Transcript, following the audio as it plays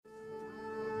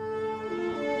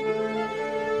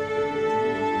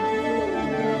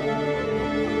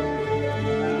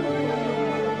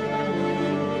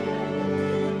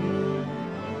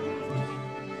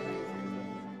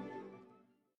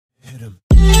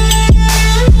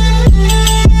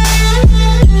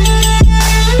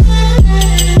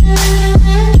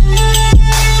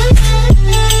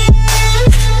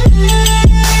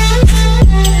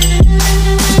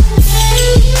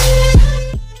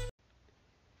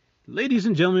Ladies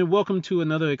and gentlemen, welcome to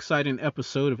another exciting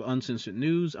episode of Uncensored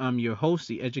News. I'm your host,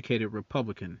 the Educated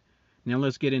Republican. Now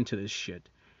let's get into this shit.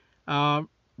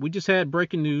 We just had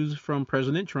breaking news from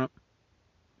President Trump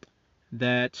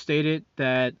that stated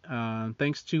that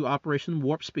thanks to Operation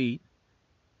Warp Speed,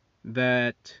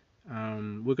 that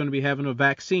we're going to be having a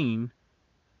vaccine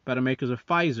by the makers of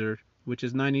Pfizer, which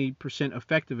is 90%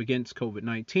 effective against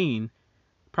COVID-19,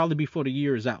 probably before the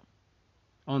year is out.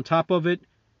 On top of it,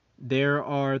 there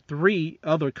are 3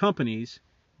 other companies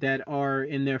that are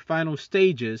in their final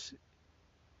stages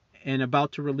and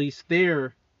about to release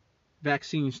their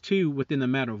vaccines too within a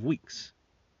matter of weeks.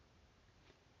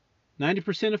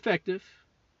 90% effective,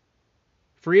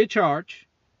 free of charge,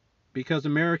 because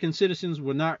American citizens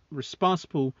were not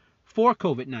responsible for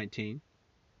COVID-19,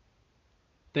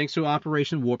 thanks to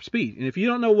Operation Warp Speed. And if you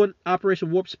don't know what Operation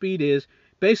Warp Speed is,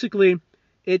 basically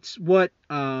it's what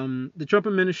the Trump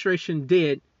administration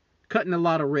did, cutting a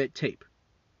lot of red tape.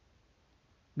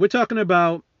 We're talking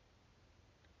about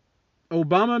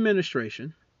Obama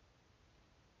administration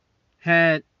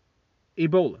had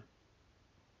Ebola.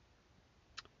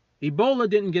 Ebola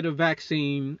didn't get a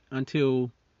vaccine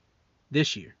until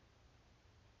this year.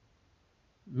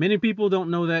 Many people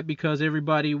don't know that because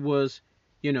everybody was,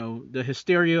 the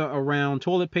hysteria around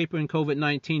toilet paper and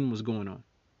COVID-19 was going on.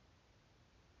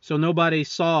 So nobody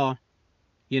saw,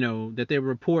 that they were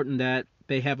reporting that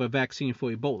they have a vaccine for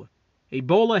Ebola.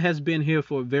 Ebola has been here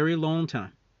for a very long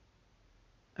time.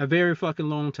 A very fucking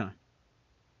long time.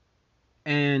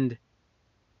 And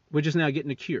we're just now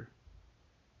getting a cure.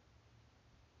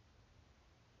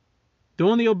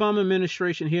 During the Obama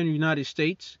administration here in the United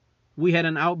States, we had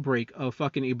an outbreak of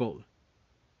fucking Ebola.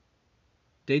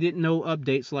 They didn't know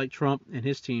updates like Trump and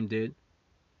his team did.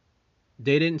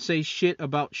 They didn't say shit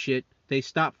about shit. They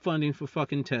stopped funding for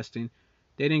fucking testing.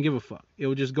 They didn't give a fuck. It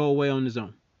would just go away on its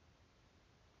own.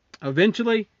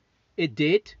 Eventually, it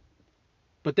did.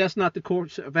 But that's not the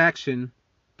course of action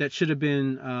that should have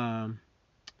been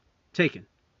taken.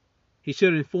 He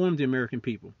should have informed the American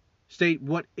people. State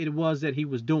what it was that he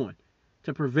was doing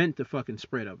to prevent the fucking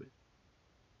spread of it.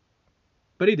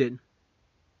 But he didn't.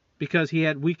 Because he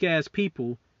had weak ass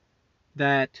people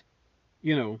that,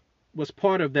 was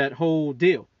part of that whole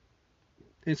deal.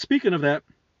 And speaking of that,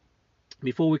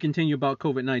 before we continue about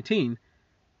COVID-19,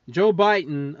 Joe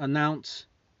Biden announced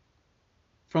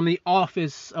from the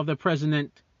office of the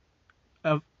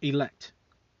president-elect.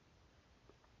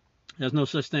 There's no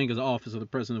such thing as the office of the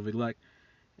president-elect.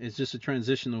 It's just a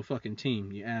transitional fucking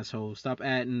team, you asshole. Stop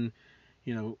adding,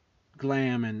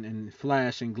 glam and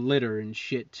flash and glitter and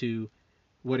shit to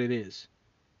what it is.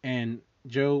 And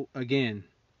Joe, again,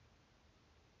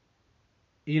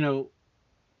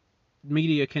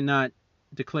 media cannot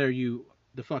declare you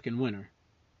the fucking winner.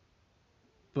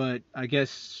 But I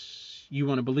guess you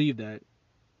want to believe that.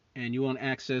 And you want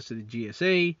access to the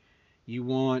GSA. You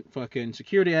want fucking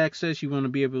security access. You want to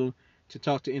be able to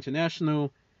talk to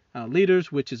international leaders,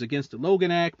 which is against the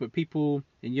Logan Act, but people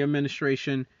in your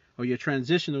administration or your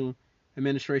transitional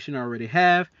administration already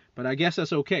have. But I guess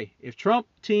that's okay. If Trump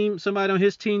team, somebody on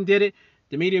his team did it,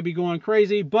 the media would be going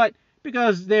crazy. But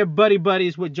because they're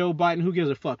buddies with Joe Biden, who gives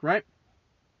a fuck, right?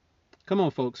 Come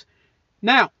on, folks.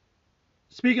 Now,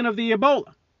 speaking of the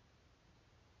Ebola,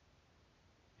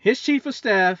 his chief of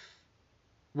staff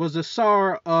was the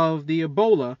czar of the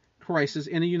Ebola crisis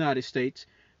in the United States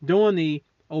during the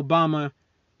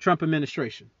Obama-Trump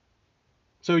administration.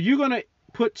 So you're going to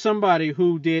put somebody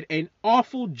who did an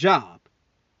awful job,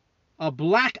 a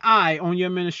black eye on your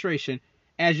administration,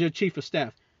 as your chief of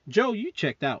staff. Joe, you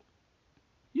checked out.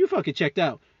 You fucking checked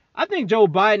out. I think Joe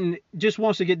Biden just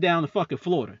wants to get down to fucking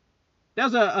Florida.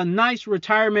 There's a nice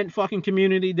retirement fucking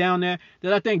community down there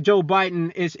that I think Joe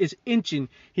Biden is itching.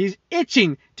 He's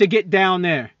itching to get down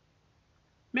there.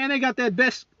 Man, they got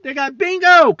they got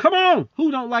bingo. Come on.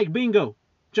 Who don't like bingo?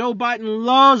 Joe Biden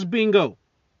loves bingo.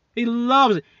 He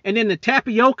loves it. And then the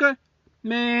tapioca,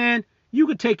 man, you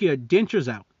could take your dentures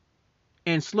out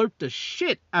and slurp the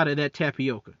shit out of that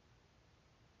tapioca.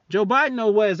 Joe Biden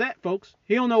knows where it's at, folks.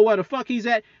 He don't know where the fuck he's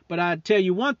at, but I tell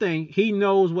you one thing, he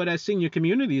knows where that senior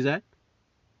community is at.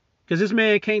 Because this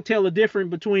man can't tell the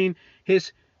difference between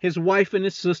his wife and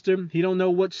his sister. He don't know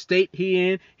what state he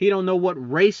in. He don't know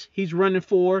what race he's running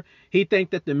for. He think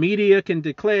that the media can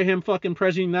declare him fucking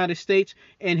president of the United States,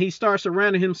 and he starts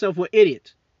surrounding himself with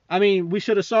idiots. I mean, we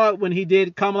should have saw it when he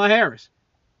did Kamala Harris.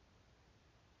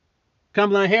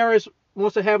 Kamala Harris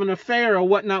wants to have an affair or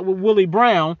whatnot with Willie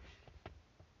Brown,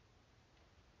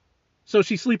 so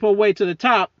she sleep her way to the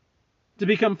top to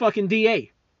become fucking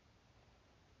DA.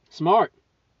 Smart.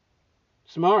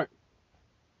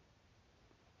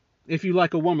 If you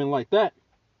like a woman like that.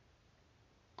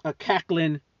 a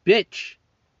cackling bitch,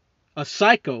 a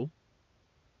psycho,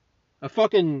 a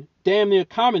fucking damn near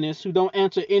communist who don't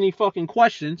answer any fucking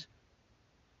questions.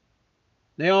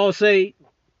 They all say,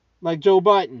 like Joe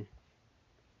Biden,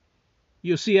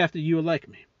 you'll see after you elect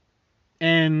me.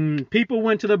 And people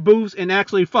went to the booths and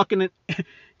actually fucking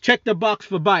checked the box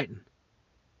for Biden.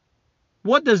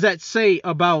 What does that say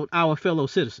about our fellow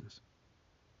citizens?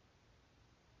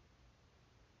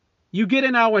 You get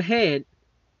in our head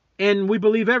and we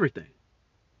believe everything.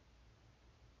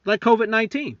 Like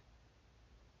COVID-19.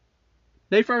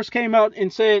 They first came out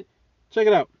and said, check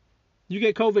it out, you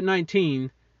get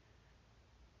COVID-19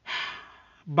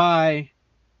 by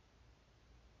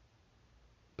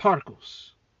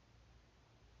particles.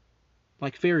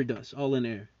 Like fairy dust all in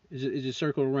there. It just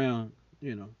circled around,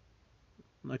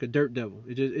 like a dirt devil.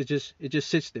 It just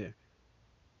sits there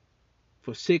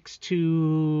for 6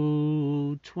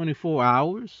 to 24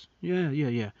 hours. Yeah,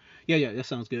 that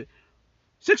sounds good.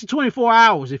 6 to 24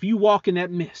 hours. If you walk in that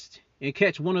mist and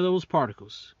catch one of those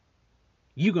particles,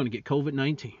 you're going to get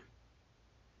COVID-19.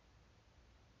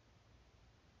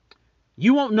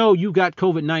 You won't know you got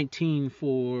COVID-19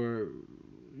 for,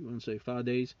 you want to say 5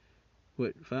 days?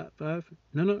 What, five?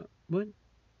 No, what?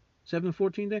 7 to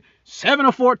 14 days? 7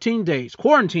 to 14 days.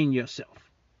 Quarantine yourself.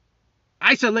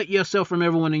 Isolate yourself from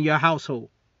everyone in your household.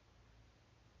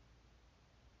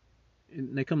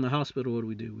 And they come to the hospital,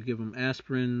 what do? We give them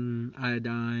aspirin,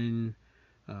 iodine.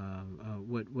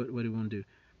 What do you want to do?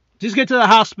 Just get to the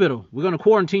hospital. We're going to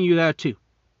quarantine you there too.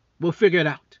 We'll figure it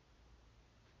out.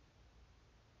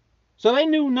 So they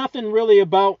knew nothing really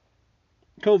about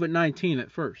COVID-19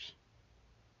 at first.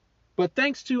 But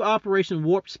thanks to Operation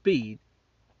Warp Speed,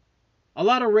 a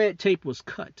lot of red tape was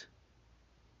cut.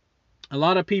 A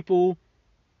lot of people,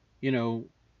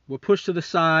 were pushed to the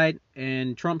side,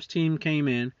 and Trump's team came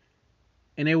in,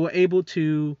 and they were able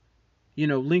to,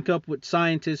 link up with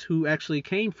scientists who actually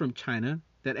came from China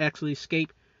that actually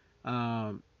escaped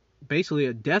basically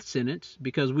a death sentence,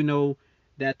 because we know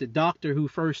that the doctor who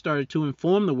first started to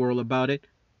inform the world about it,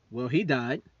 well, he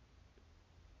died.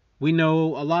 We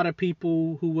know a lot of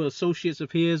people who were associates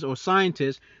of his or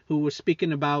scientists who were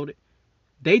speaking about it,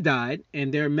 they died,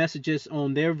 and their messages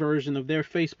on their version of their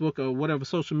Facebook or whatever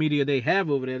social media they have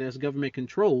over there that's government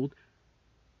controlled,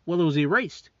 well, it was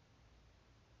erased.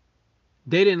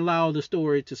 They didn't allow the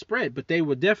story to spread, but they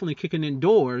were definitely kicking in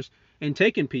doors and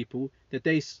taking people that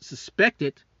they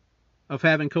suspected of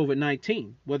having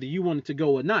COVID-19. Whether you wanted to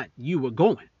go or not, you were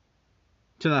going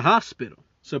to the hospital,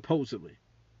 supposedly.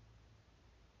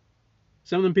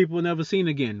 Some of them people were never seen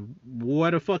again. Where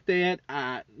the fuck they at?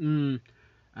 I don't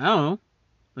know.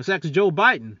 Let's ask Joe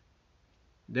Biden.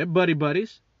 They're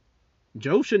buddies.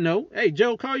 Joe should know. Hey,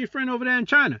 Joe, call your friend over there in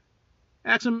China.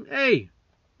 Ask him, hey,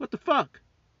 what the fuck?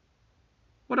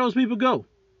 Where those people go?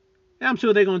 I'm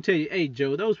sure they're going to tell you, hey,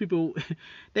 Joe, those people,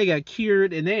 they got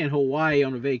cured and they're in Hawaii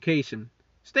on a vacation.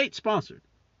 State sponsored.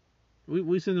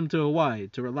 We send them to Hawaii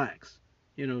to relax.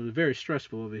 It's very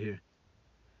stressful over here.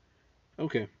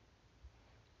 Okay.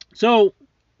 So,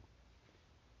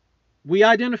 we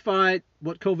identified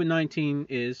what COVID-19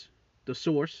 is, the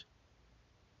source.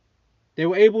 They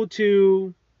were able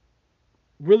to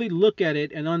really look at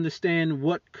it and understand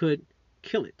what could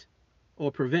kill it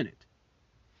or prevent it.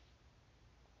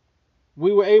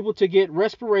 We were able to get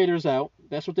respirators out.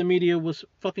 That's what the media was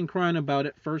fucking crying about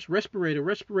at first.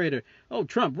 Respirator. Oh,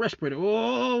 Trump, respirator.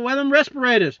 Oh, where them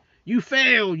respirators? You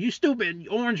failed. You stupid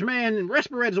orange man.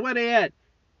 Respirators, where they at?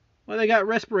 Well, they got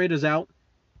respirators out.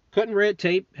 Cutting red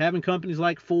tape. Having companies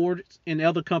like Ford and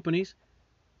other companies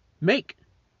make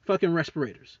fucking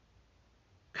respirators.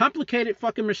 Complicated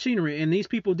fucking machinery, and these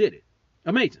people did it.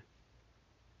 Amazing.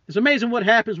 It's amazing what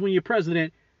happens when you're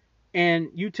president and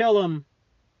you tell them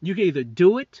you can either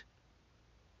do it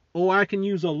or I can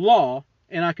use a law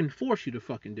and I can force you to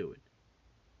fucking do it.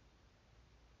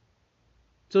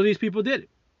 So these people did it.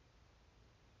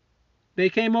 They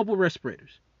came up with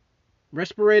respirators.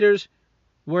 Respirators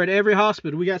were at every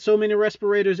hospital. We got so many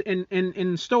respirators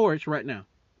in storage right now.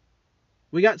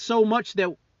 We got so much that,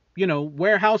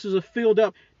 warehouses are filled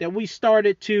up that we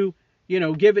started to,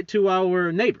 give it to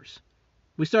our neighbors.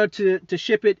 We started to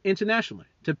ship it internationally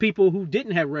to people who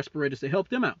didn't have respirators to help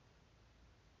them out.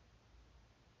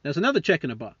 That's another check in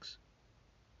the box.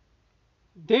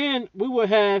 Then we will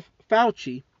have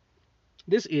Fauci,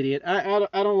 this idiot. I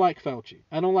don't like Fauci.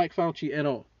 I don't like Fauci at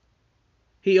all.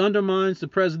 He undermines the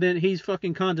president. He's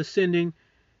fucking condescending.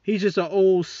 He's just an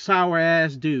old sour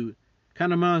ass dude.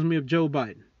 Kind of reminds me of Joe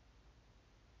Biden.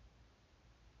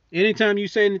 Anytime you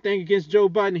say anything against Joe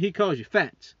Biden, he calls you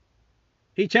fats.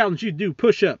 He challenged you to do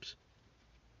push-ups.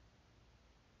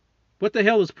 What the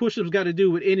hell has push-ups got to do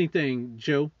with anything,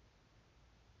 Joe?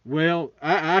 Well,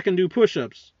 I can do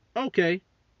push-ups. Okay.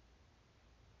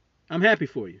 I'm happy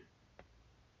for you.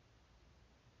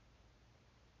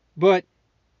 But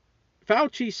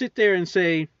Fauci sit there and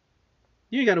say,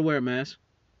 you ain't got to wear a mask.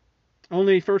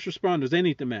 Only first responders, they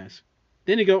need the mask.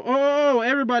 Then he go, oh,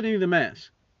 everybody need a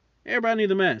mask. Everybody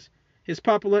need a mask. His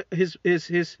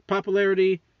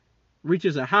popularity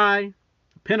reaches a high,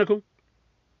 a pinnacle.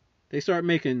 They start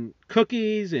making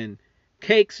cookies and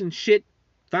cakes and shit.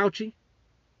 Fauci.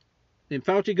 Then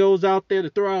Fauci goes out there to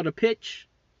throw out a pitch.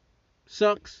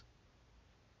 Sucks.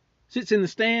 Sits in the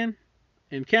stand.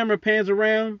 And camera pans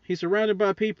around. He's surrounded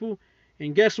by people.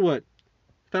 And guess what?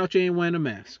 Fauci ain't wearing a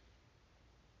mask.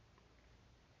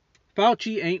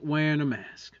 Fauci ain't wearing a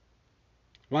mask.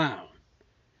 Wow.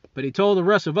 But he told the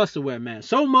rest of us to wear masks.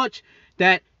 So much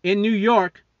that in New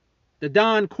York, the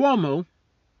Don Cuomo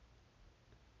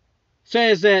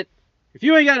says that if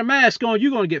you ain't got a mask on,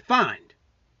 you're going to get fined.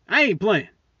 I ain't playing.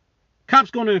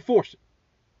 Cops going to enforce it.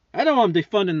 I know I'm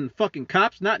defunding fucking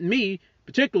cops. Not me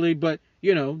particularly, but,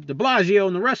 de Blasio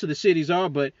and the rest of the cities are.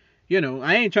 But,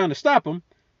 I ain't trying to stop them.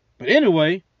 But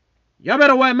anyway, y'all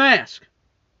better wear a mask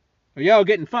or y'all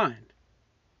getting fined.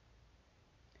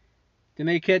 Then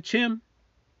they catch him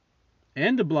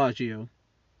and de Blasio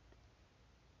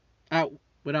out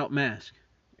without mask.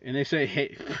 And they say,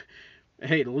 hey,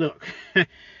 look.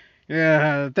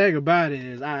 Yeah, the thing about it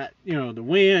is, the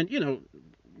wind,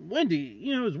 windy,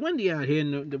 it's windy out here,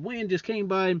 and the wind just came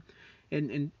by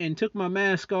and took my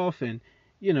mask off, and,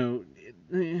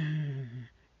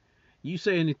 you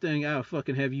say anything, I'll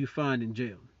fucking have you fined in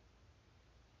jail.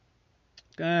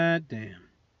 God damn.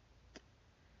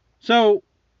 So,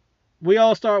 we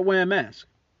all start wearing masks.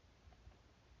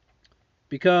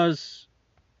 Because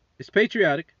it's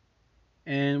patriotic,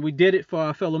 and we did it for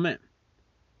our fellow men.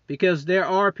 Because there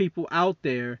are people out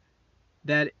there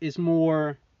that is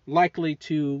more likely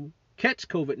to catch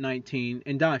COVID-19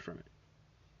 and die from it.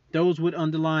 Those with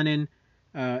underlying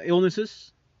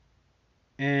illnesses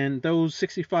and those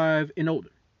 65 and older.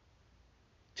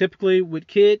 Typically with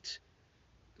kids,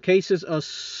 cases are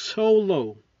so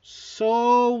low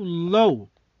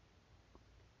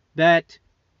that,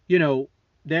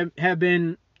 there have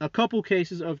been a couple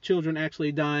cases of children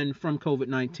actually dying from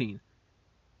COVID-19.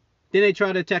 Then they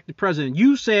try to attack the president.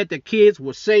 You said that kids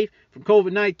were safe from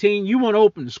COVID-19. You want to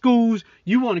open the schools.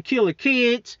 You want to kill the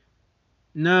kids.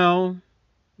 No,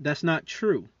 that's not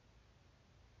true.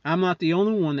 I'm not the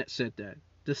only one that said that.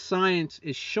 The science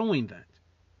is showing that.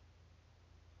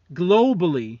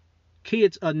 Globally,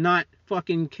 kids are not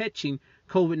fucking catching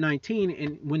COVID-19.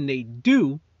 And when they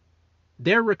do,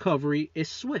 their recovery is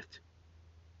swift.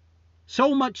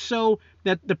 So much so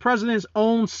that the president's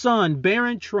own son,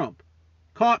 Barron Trump,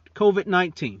 caught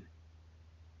COVID-19.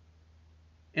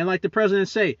 And like the president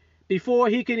say, before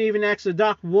he can even ask the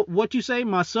doc, what you say?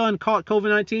 My son caught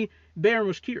COVID-19. Barron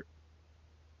was cured.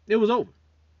 It was over.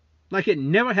 Like it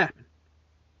never happened.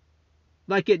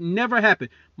 Like it never happened.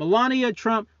 Melania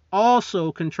Trump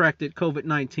also contracted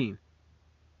COVID-19.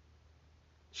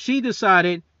 She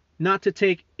decided not to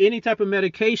take any type of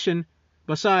medication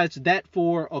besides that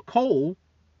for a cold.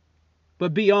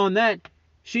 But beyond that,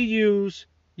 she used,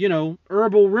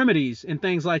 herbal remedies and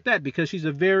things like that because she's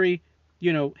a very,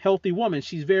 healthy woman.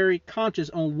 She's very conscious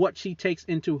on what she takes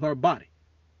into her body.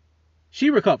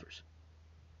 She recovers.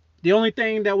 The only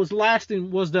thing that was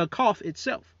lasting was the cough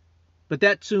itself. But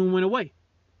that soon went away.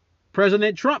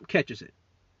 President Trump catches it.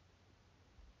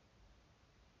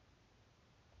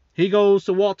 He goes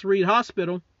to Walter Reed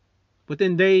Hospital.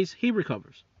 Within days, he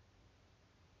recovers.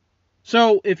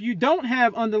 So if you don't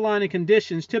have underlying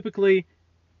conditions, typically,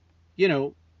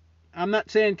 I'm not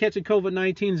saying catching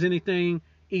COVID-19 is anything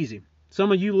easy.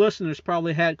 Some of you listeners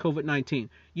probably had COVID-19.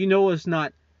 You know it's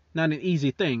not an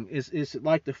easy thing. It's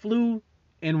like the flu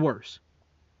and worse.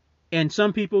 And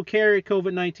some people carry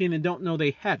COVID-19 and don't know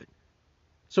they have it.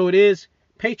 So it is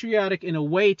patriotic in a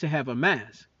way to have a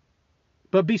mask.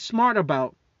 But be smart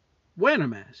about wearing a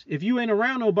mask. If you ain't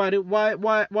around nobody,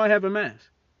 why have a mask?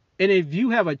 And if you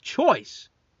have a choice,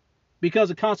 because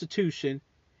the Constitution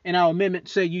and our amendment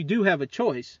say you do have a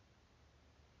choice,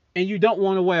 and you don't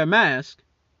want to wear a mask,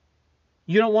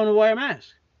 you don't want to wear a mask.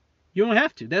 You don't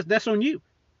have to. That's on you.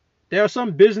 There are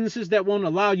some businesses that won't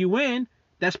allow you in.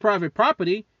 That's private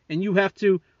property, and you have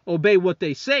to obey what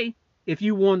they say if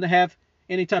you want to have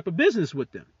any type of business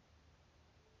with them.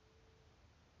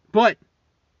 But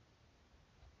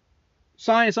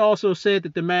science also said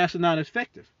that the masks are not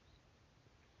effective.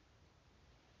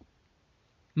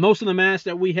 Most of the masks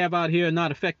that we have out here are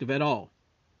not effective at all.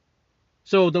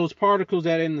 So those particles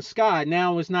that are in the sky,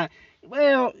 now it's not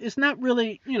Well, it's not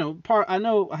really, part. I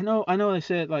know. They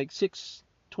said like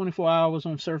 24 hours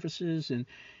on surfaces and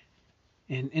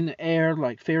in the air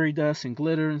like fairy dust and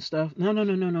glitter and stuff. No, no,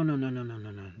 no, no, no, no, no, no, no,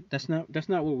 no, no. That's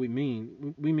not what we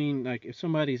mean. We mean like if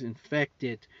somebody's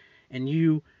infected and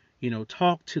you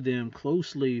talk to them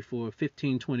closely for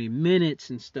 15, 20 minutes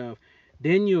and stuff,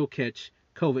 then you'll catch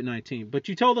COVID-19. But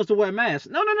you told us to wear masks.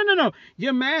 No, no, no, no, no.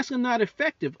 Your masks are not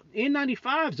effective.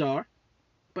 N95s are,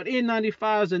 but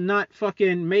N95s are not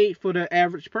fucking made for the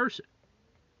average person.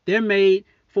 They're made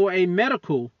for a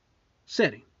medical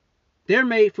setting. They're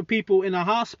made for people in a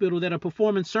hospital that are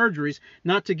performing surgeries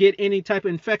not to get any type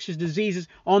of infectious diseases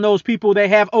on those people they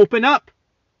have open up.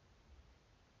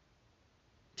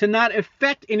 To not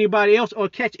affect anybody else or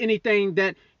catch anything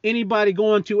that anybody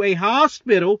going to a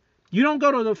hospital. You don't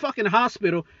go to the fucking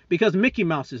hospital because Mickey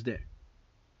Mouse is there.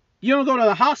 You don't go to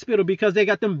the hospital because they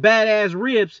got them badass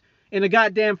ribs in the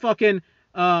goddamn fucking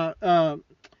the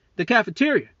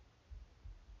cafeteria.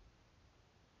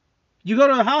 You go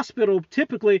to the hospital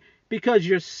typically because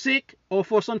you're sick or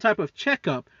for some type of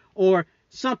checkup or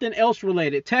something else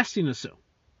related, testing or so.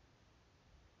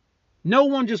 No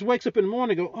one just wakes up in the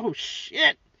morning and go, oh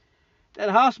shit, that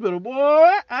hospital, boy,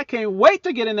 I can't wait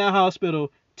to get in that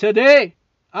hospital today.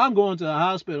 I'm going to the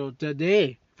hospital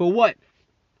today. For what?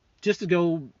 Just to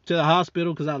go to the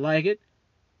hospital because I like it.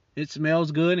 It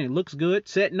smells good and it looks good.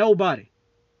 Said nobody.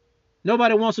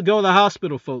 Nobody wants to go to the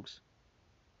hospital, folks.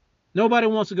 Nobody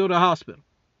wants to go to the hospital.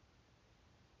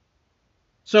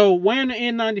 So wearing the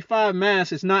N95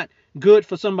 mask is not good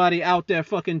for somebody out there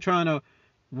fucking trying to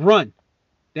run.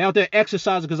 They're out there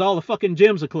exercising because all the fucking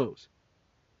gyms are closed.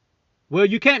 Well,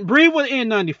 you can't breathe with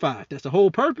N95. That's the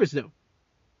whole purpose, though.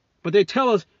 But they tell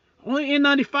us only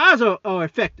N95s are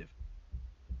effective.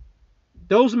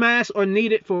 Those masks are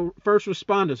needed for first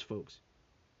responders, folks.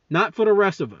 Not for the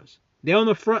rest of us. They're on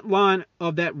the front line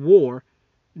of that war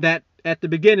that at the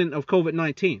beginning of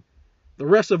COVID-19. The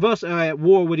rest of us are at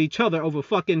war with each other over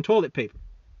fucking toilet paper.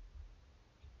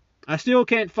 I still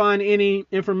can't find any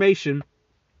information,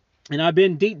 and I've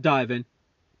been deep diving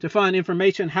to find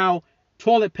information how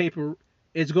toilet paper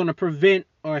is going to prevent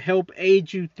or help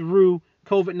aid you through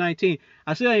COVID-19.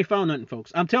 I still ain't found nothing,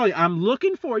 folks. I'm telling you, I'm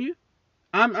looking for you.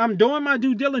 I'm doing my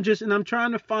due diligence, and I'm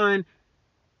trying to find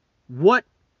what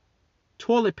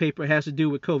toilet paper has to do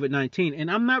with COVID-19, and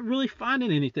I'm not really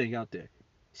finding anything out there.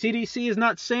 CDC is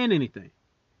not saying anything.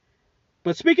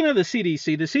 But speaking of the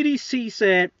CDC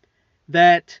said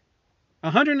that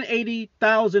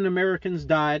 180,000 Americans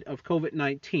died of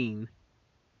COVID-19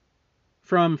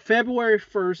 from February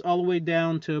 1st all the way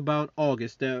down to about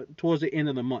August, towards the end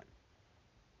of the month.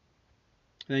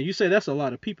 Now, you say that's a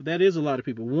lot of people. That is a lot of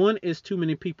people. One is too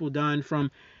many people dying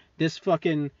from this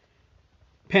fucking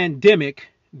pandemic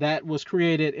that was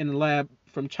created in a lab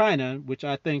from China, which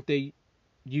I think they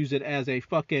use it as a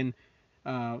fucking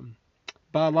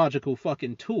biological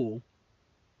fucking tool.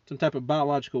 Some type of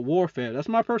biological warfare. That's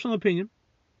my personal opinion.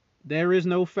 There is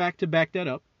no fact to back that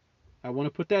up. I want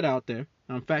to put that out there.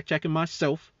 I'm fact checking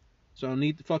myself. So I don't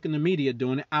need the fucking the media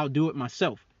doing it. I'll do it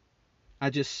myself. I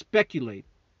just speculate.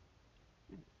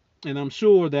 And I'm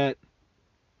sure that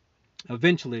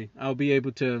eventually I'll be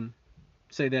able to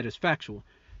say that is factual.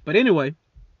 But anyway,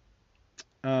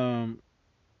 that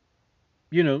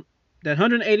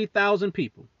 180,000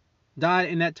 people died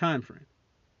in that time frame.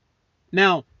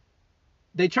 Now,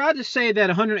 they tried to say that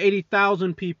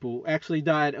 180,000 people actually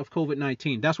died of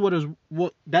COVID-19. That's what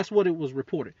it was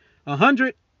reported.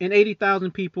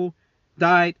 180,000 people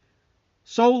died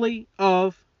solely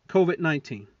of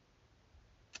COVID-19.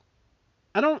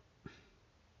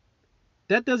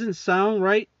 That doesn't sound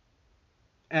right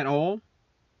at all.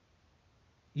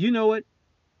 You know it.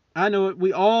 I know it.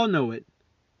 We all know it.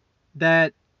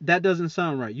 That doesn't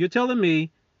sound right. You're telling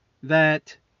me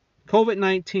that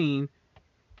COVID-19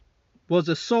 was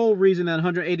the sole reason that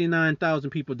 189,000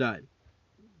 people died.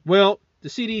 Well, the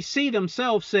CDC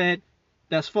themselves said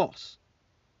that's false.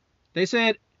 They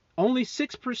said only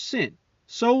 6%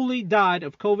 solely died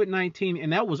of COVID-19,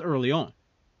 and that was early on.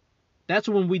 That's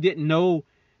when we didn't know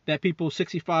that people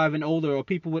 65 and older or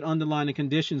people with underlying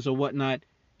conditions or whatnot,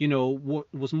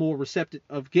 was more receptive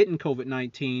of getting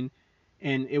COVID-19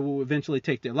 and it will eventually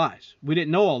take their lives. We didn't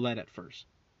know all that at first.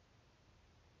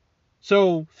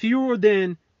 So fewer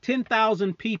than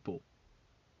 10,000 people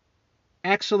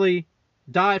actually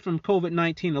died from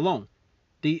COVID-19 alone.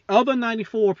 The other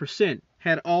 94%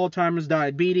 had Alzheimer's,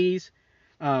 diabetes,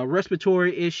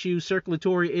 respiratory issues,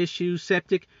 circulatory issues,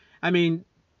 septic. I mean,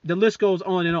 the list goes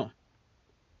on and on.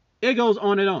 It goes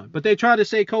on and on. But they try to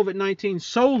say COVID-19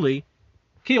 solely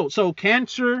killed. So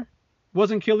cancer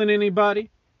wasn't killing anybody,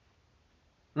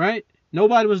 right?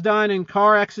 Nobody was dying in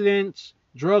car accidents,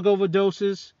 drug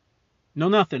overdoses, no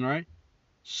nothing, right?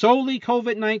 Solely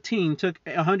COVID-19 took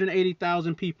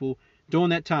 180,000 people during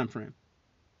that time frame.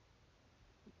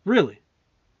 Really.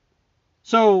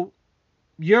 So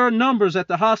your numbers at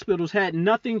the hospitals had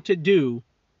nothing to do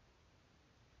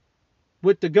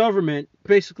with the government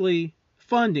basically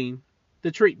funding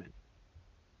the treatment,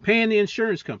 paying the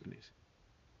insurance companies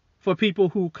for people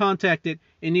who contacted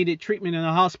and needed treatment in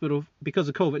a hospital because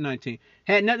of COVID-19.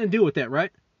 Had nothing to do with that,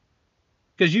 right?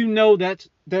 Because you know that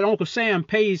Uncle Sam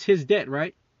pays his debt,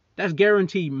 right? That's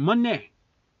guaranteed money.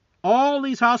 All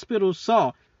these hospitals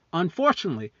saw,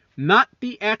 unfortunately, not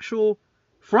the actual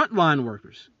frontline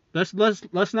workers.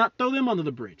 Let's not throw them under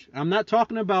the bridge. I'm not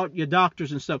talking about your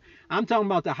doctors and stuff. I'm talking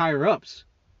about the higher ups.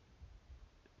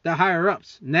 The higher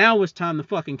ups. Now it's time to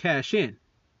fucking cash in.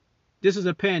 This is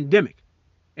a pandemic.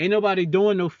 Ain't nobody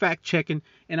doing no fact checking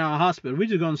in our hospital. We're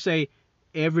just gonna say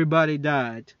everybody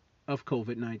died of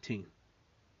COVID-19.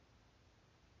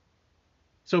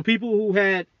 So people who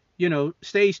had,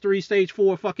 stage 3, stage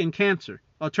 4 fucking cancer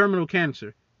or terminal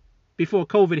cancer before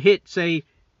COVID hit, say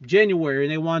January,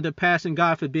 and they wound up passing,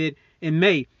 God forbid, in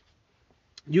May,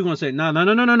 you're gonna say, no, no,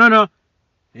 no, no, no, no, no.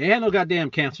 They had no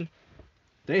goddamn cancer.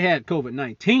 They had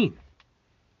COVID-19.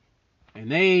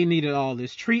 And they needed all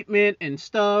this treatment and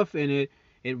stuff, and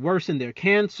it worsened their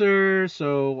cancer,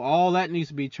 so all that needs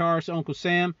to be charged to Uncle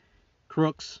Sam.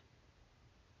 Crooks.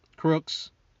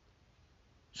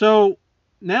 So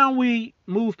now we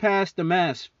move past the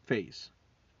mass phase.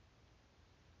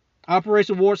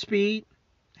 Operation Warp Speed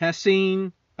has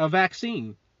seen a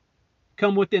vaccine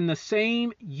come within the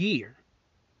same year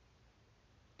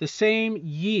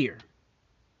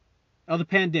of the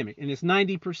pandemic, and it's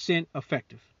 90%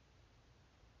 effective.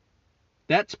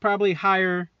 That's probably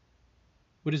higher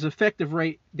with its effective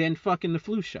rate than fucking the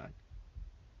flu shot.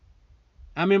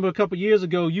 I remember a couple years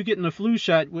ago, you getting the flu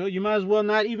shot, well, you might as well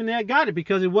not even have got it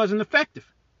because it wasn't effective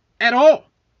at all.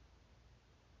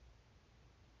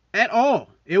 At all.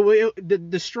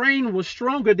 The strain was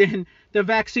stronger than the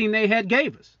vaccine they had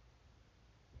gave us.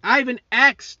 I even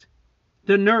asked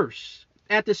the nurse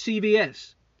at the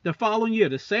CVS the following year,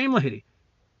 the same lady,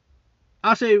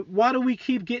 I say, why do we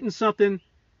keep getting something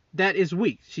that is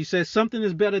weak? She says something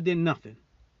is better than nothing.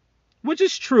 Which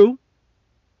is true.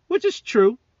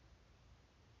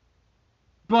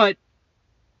 But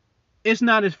it's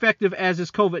not as effective as this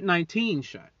COVID-19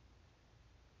 shot.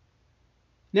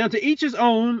 Now, to each his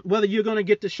own, whether you're going to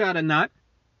get the shot or not,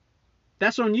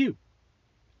 that's on you.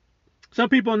 Some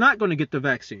people are not going to get the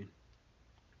vaccine.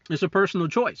 It's a personal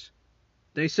choice.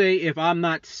 They say, if I'm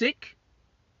not sick,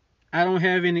 I don't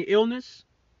have any illness,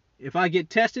 if I get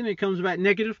tested and it comes back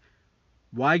negative,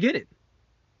 why get it?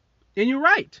 And you're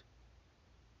right.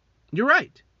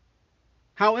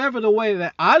 However, the way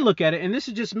that I look at it, and this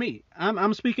is just me,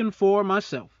 I'm speaking for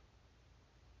myself.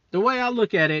 The way I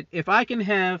look at it, if I can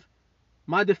have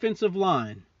my defensive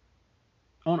line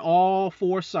on all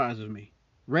four sides of me,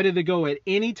 ready to go at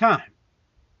any time,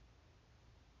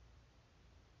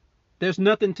 there's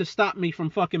nothing to stop me from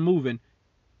fucking moving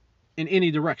in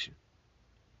any direction.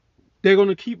 They're going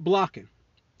to keep blocking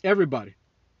everybody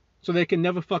so they can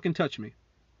never fucking touch me.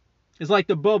 It's like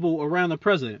the bubble around the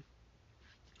president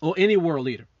or any world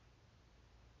leader.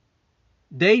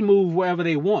 They move wherever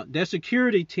they want. Their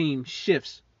security team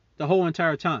shifts the whole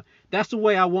entire time. That's the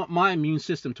way I want my immune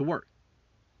system to work.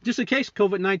 Just in case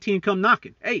COVID-19 come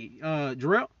knocking. Hey,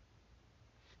 Jarrell,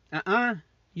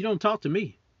 you don't talk to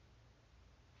me.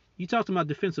 You talk to my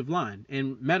defensive line.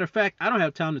 And matter of fact, I don't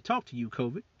have time to talk to you,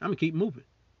 COVID. I'm going to keep moving.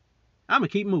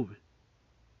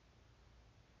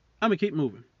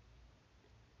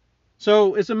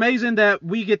 So it's amazing that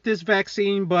we get this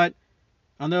vaccine, but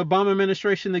under the Obama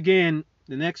administration, again,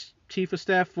 the next chief of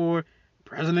staff for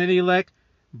President-elect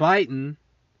Biden,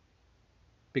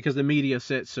 because the media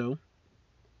said so,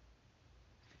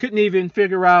 couldn't even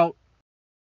figure out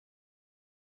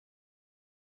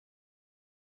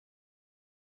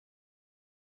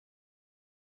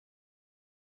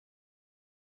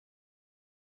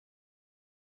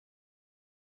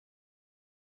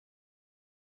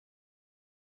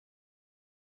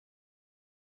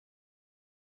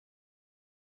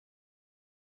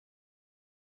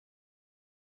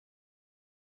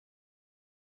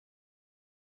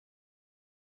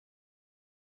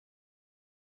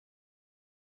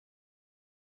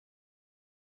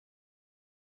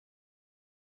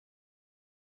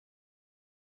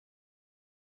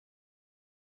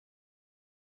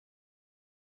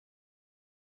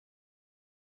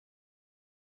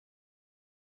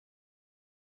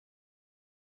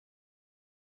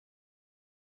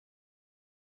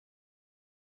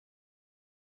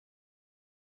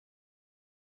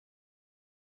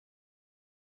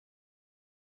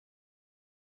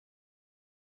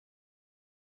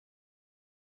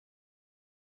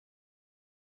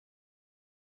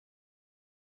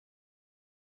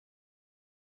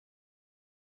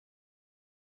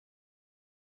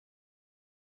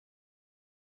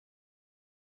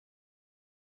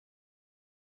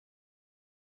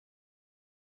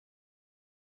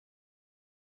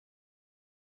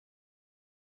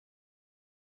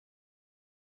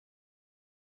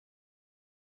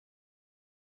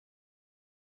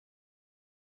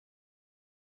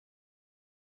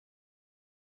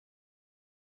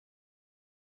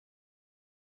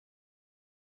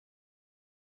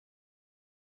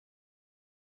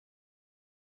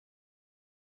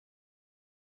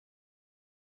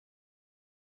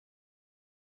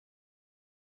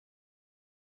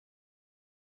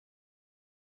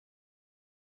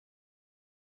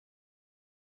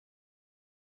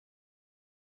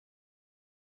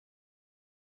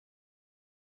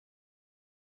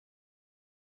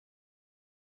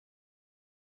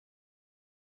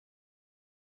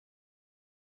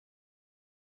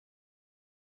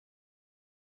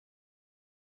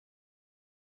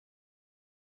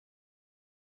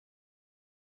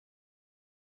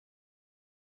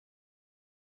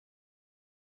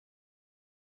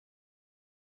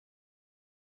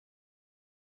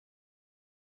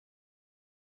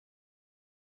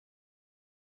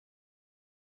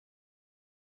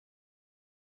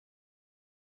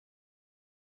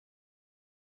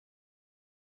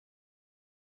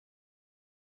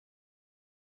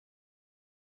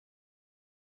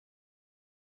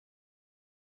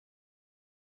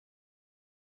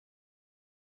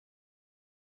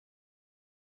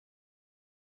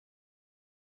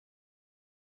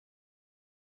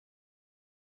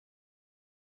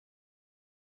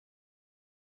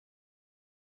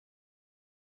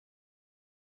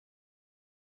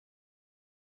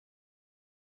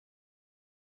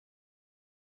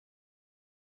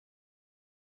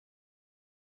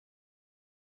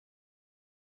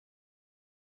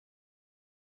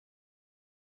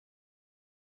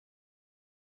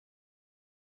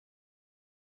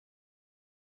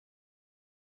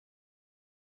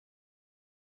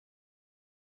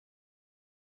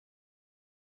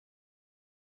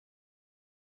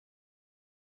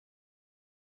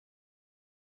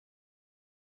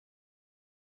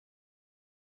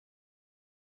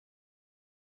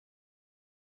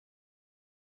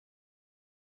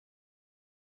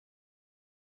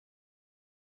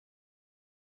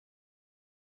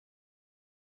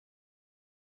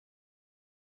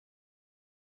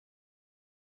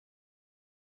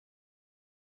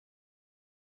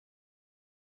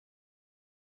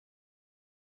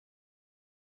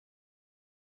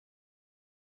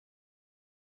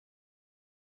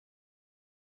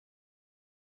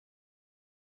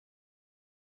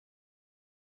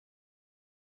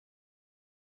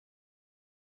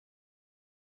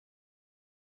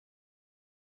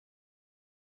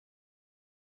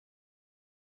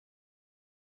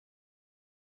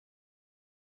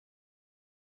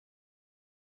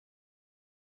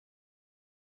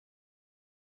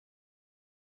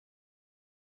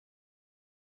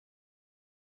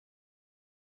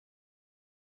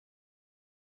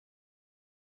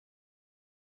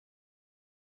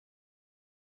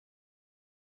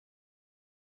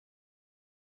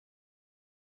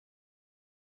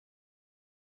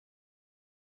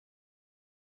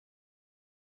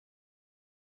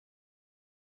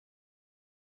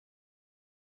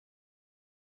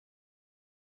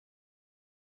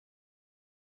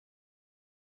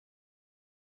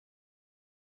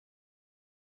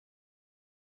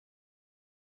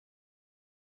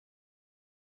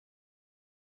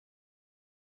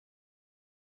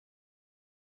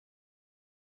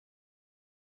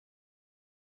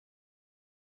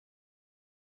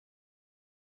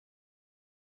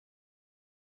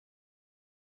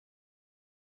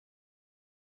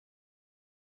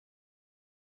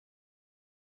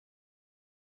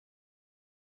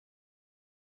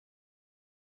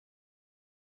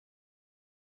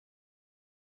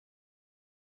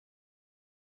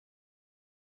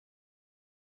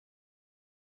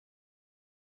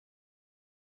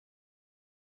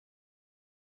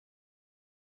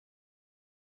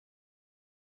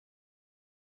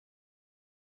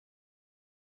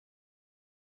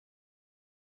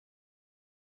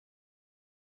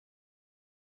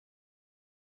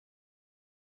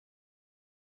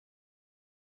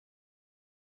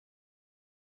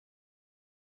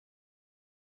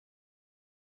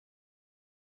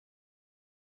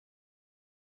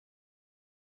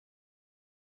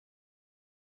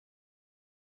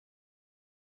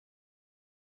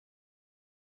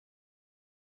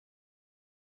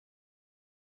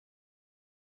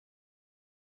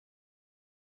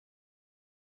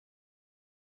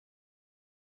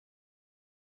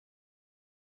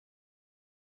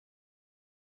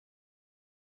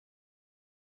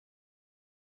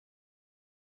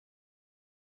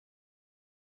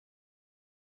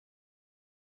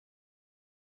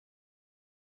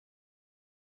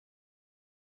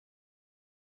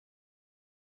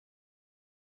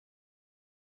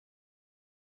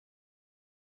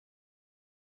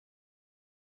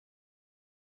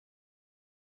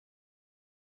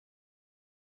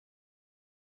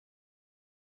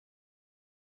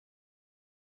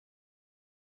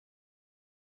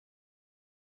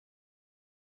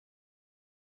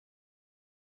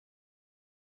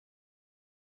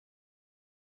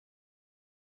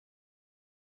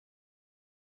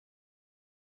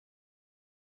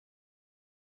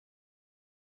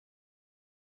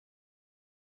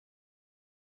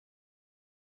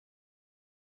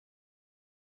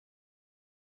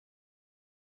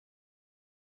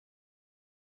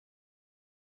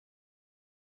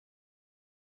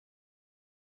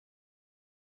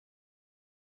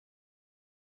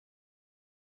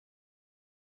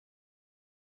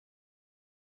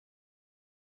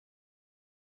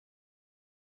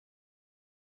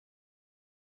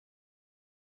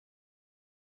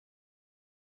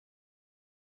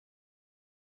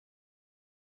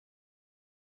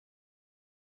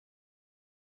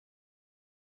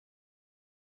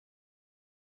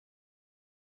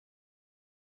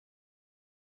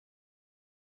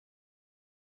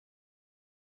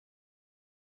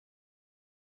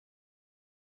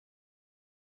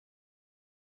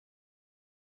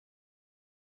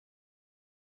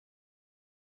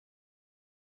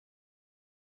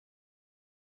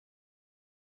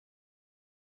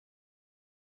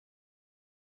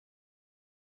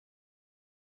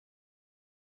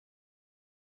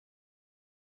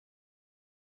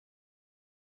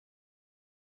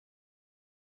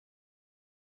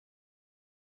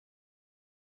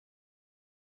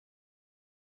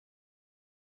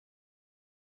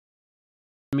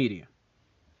media.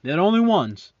 They're the only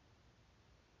ones.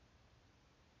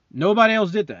 Nobody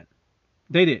else did that.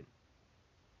 They did.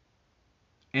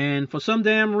 And for some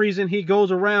damn reason, he goes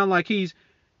around like he's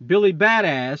Billy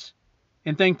Badass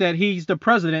and think that he's the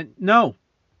president. No.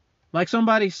 Like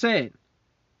somebody said,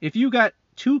 if you got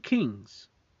two kings,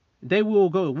 they will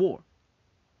go to war.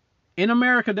 In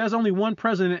America, there's only one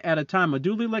president at a time, a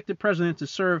duly elected president to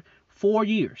serve 4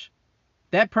 years.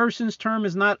 That person's term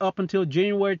is not up until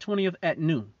January 20th at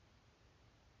noon.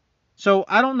 So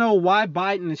I don't know why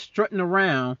Biden is strutting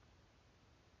around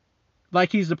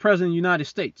like he's the president of the United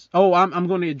States. Oh, I'm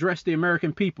going to address the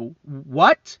American people.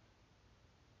 What?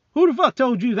 Who the fuck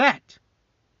told you that?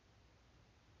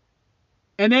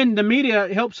 And then the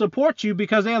media helps support you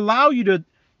because they allow you to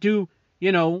do,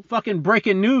 fucking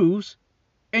breaking news.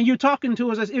 And you're talking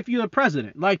to us as if you're the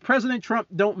president. Like President Trump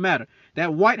don't matter.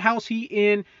 That White House he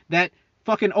in, that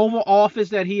fucking Oval Office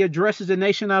that he addresses the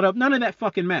nation out of, none of that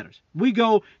fucking matters. We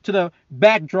go to the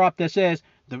backdrop that says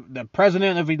the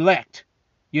president of elect.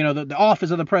 The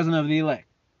office of the president of the elect.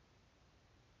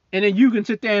 And then you can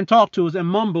sit there and talk to us and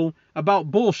mumble about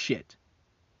bullshit.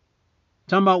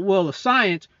 Talking about, well, the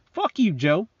science. Fuck you,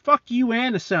 Joe. Fuck you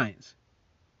and the science.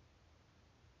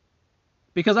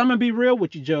 Because I'm going to be real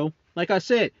with you, Joe. Like I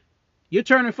said, you're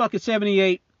turning fucking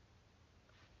 78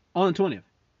 on the 20th.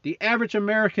 The average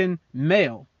American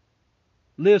male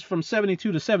lives from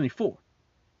 72 to 74.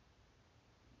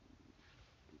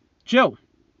 Joe,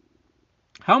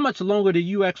 how much longer do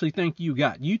you actually think you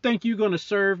got? You think you're going to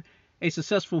serve a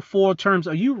successful 4 terms?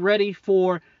 Are you ready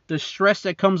for the stress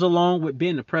that comes along with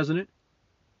being the president?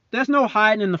 There's no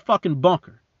hiding in the fucking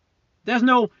bunker. There's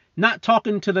no not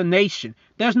talking to the nation.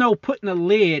 There's no putting a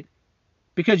lid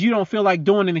because you don't feel like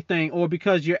doing anything or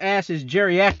because your ass is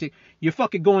geriatric. You're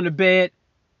fucking going to bed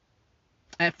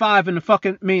at 5 in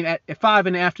the at 5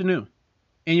 in the afternoon.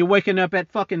 And you're waking up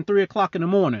at fucking 3 o'clock in the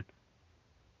morning.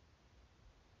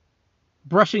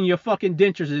 Brushing your fucking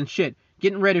dentures and shit.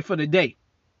 Getting ready for the day.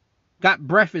 Got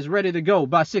breakfast ready to go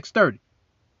by 6:30.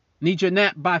 Need your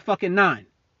nap by fucking 9.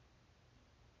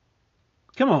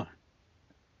 Come on.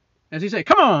 As he said,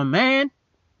 come on, man.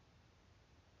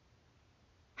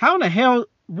 How in the hell,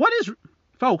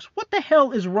 folks, what the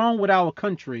hell is wrong with our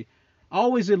country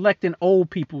always electing old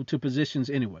people to positions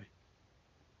anyway?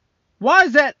 Why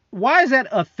is that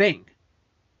a thing?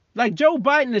 Like Joe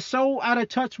Biden is so out of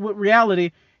touch with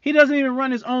reality, he doesn't even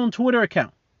run his own Twitter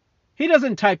account. He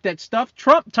doesn't type that stuff.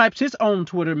 Trump types his own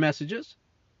Twitter messages.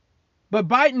 But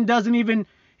Biden doesn't even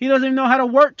know how to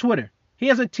work Twitter. He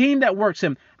has a team that works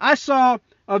him. I saw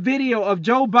a video of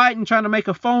Joe Biden trying to make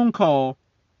a phone call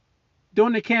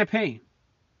during the campaign.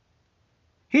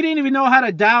 He didn't even know how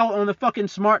to dial on the fucking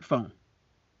smartphone.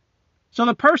 So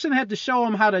the person had to show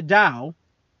him how to dial.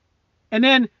 And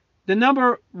then the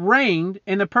number rang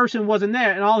and the person wasn't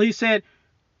there. And all he said,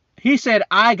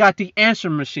 I got the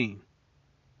answer machine.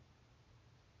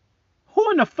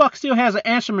 Who in the fuck still has an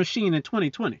answer machine in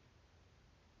 2020?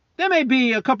 There may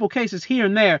be a couple cases here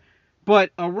and there,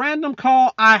 but a random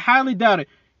call, I highly doubt it.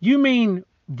 You mean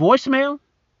voicemail?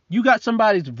 You got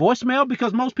somebody's voicemail?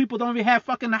 Because most people don't even have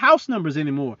fucking house numbers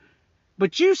anymore.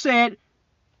 But you said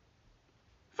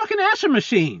fucking answer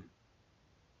machine.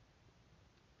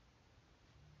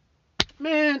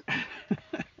 Man.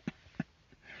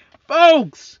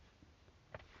 Folks.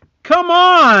 Come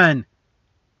on.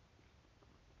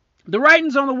 The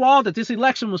writing's on the wall that this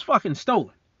election was fucking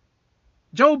stolen.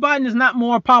 Joe Biden is not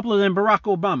more popular than Barack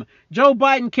Obama. Joe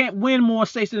Biden can't win more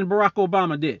states than Barack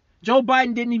Obama did. Joe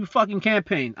Biden didn't even fucking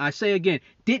campaign. I say again,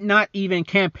 did not even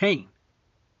campaign.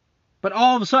 But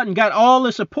all of a sudden got all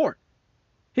the support.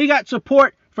 He got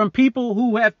support from people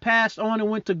who have passed on and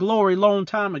went to glory a long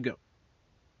time ago.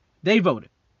 They voted.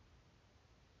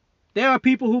 There are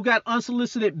people who got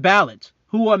unsolicited ballots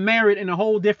who are married in a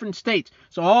whole different states.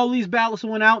 So all these ballots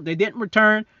went out. They didn't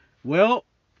return. Well,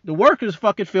 the workers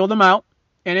fucking filled them out.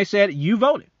 And they said, you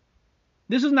voted.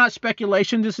 This is not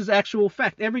speculation. This is actual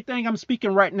fact. Everything I'm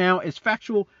speaking right now is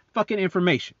factual fucking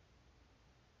information.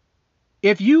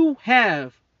 If you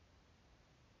have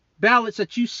ballots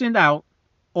that you send out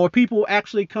or people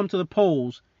actually come to the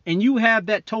polls and you have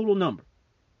that total number,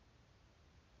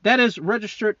 that is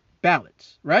registered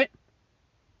ballots, right?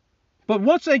 But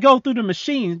once they go through the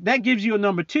machine, that gives you a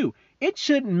number 2. It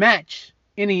shouldn't match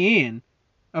in the end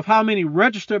of how many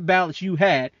registered ballots you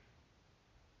had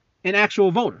and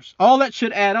actual voters. All that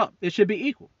should add up. It should be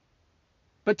equal.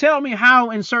 But tell me how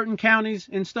in certain counties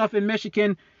and stuff in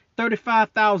Michigan,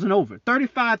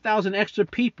 35,000 extra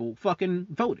people fucking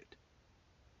voted.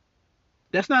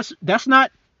 That's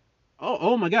not,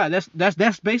 oh my God,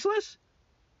 that's baseless?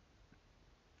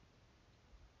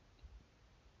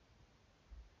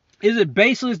 Is it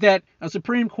baseless that a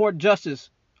Supreme Court Justice,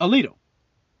 Alito,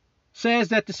 says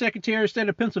that the Secretary of State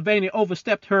of Pennsylvania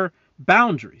overstepped her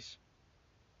boundaries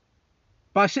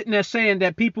by sitting there saying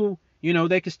that people,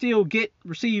 they can still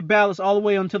receive ballots all the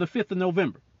way until the 5th of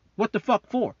November? What the fuck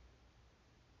for?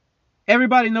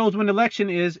 Everybody knows when the election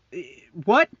is.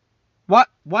 What? Why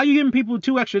are you giving people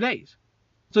 2 extra days?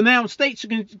 So now states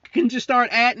can just start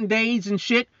adding days and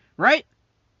shit, right?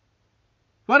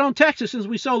 Why don't Texas, since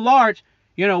we're so large,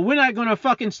 we're not going to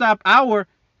fucking stop our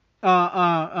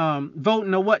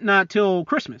voting or whatnot till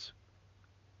Christmas.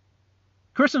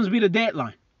 Christmas be the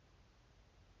deadline.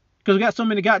 Because we got so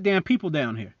many goddamn people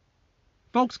down here.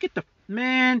 Folks,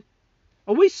 man,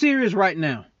 are we serious right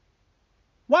now?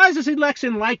 Why is this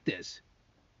election like this?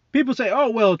 People say, oh,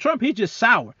 well, Trump, he's just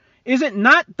sour. Is it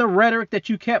not the rhetoric that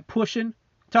you kept pushing,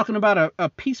 talking about a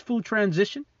peaceful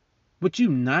transition? Would you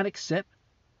not accept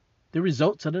the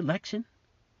results of the election?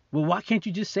 Well, why can't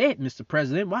you just say it, Mr.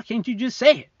 President? Why can't you just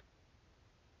say it?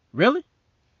 Really?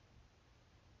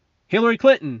 Hillary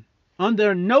Clinton,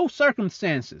 under no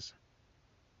circumstances,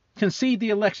 concede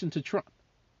the election to Trump.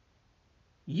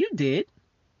 You did.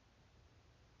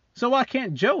 So why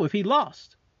can't Joe if he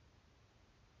lost?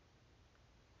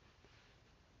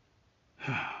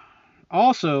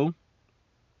 Also,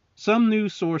 some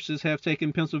news sources have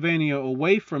taken Pennsylvania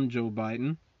away from Joe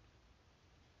Biden.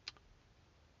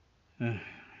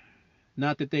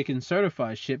 Not that they can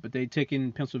certify shit, but they've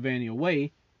taken Pennsylvania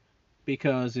away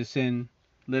because it's in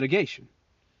litigation.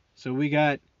 So we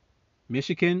got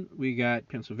Michigan, we got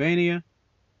Pennsylvania,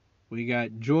 we got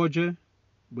Georgia,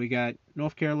 we got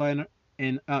North Carolina,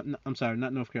 and I'm sorry,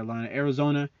 not North Carolina,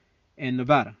 Arizona and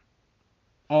Nevada.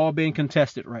 All being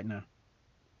contested right now.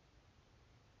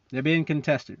 They're being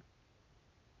contested.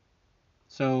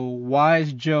 So why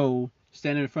is Joe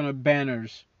standing in front of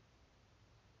banners,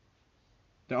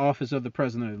 the office of the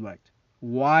president-elect?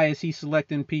 Why is he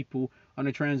selecting people on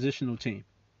the transitional team?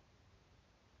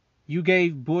 You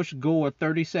gave Bush Gore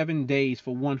 37 days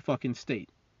for one fucking state.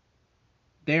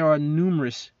 There are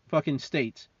numerous fucking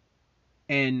states,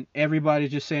 and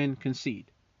everybody's just saying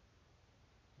concede.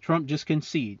 Trump just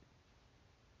concede.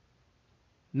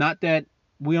 Not that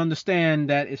we understand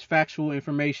that it's factual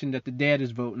information that the dead is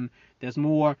voting. There's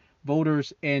more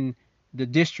voters in the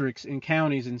districts and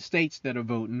counties and states that are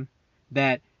voting.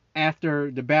 That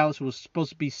after the ballots was supposed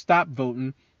to be stopped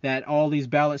voting, that all these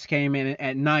ballots came in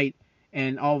at night,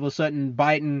 and all of a sudden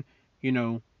Biden,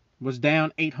 was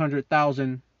down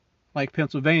 800,000 like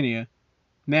Pennsylvania.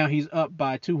 Now he's up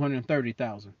by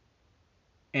 230,000.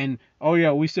 And oh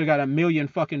yeah, we still got 1 million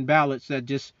fucking ballots that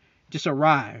just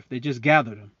arrived. They just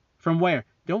gathered them. From where?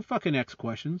 Don't fucking ask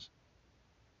questions.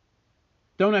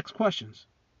 Don't ask questions.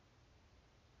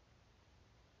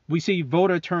 We see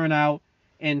voter turnout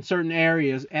in certain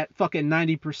areas at fucking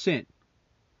 90%.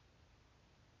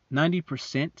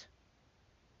 90%?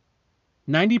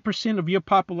 90% of your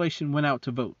population went out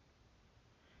to vote.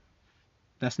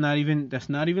 That's not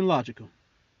even logical.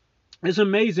 It's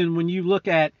amazing when you look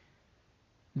at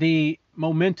the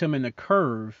momentum and the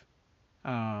curve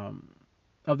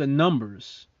of the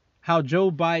numbers, how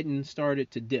Joe Biden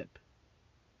started to dip.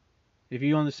 If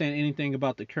you understand anything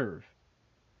about the curve.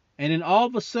 And then all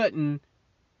of a sudden,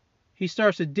 he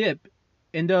starts to dip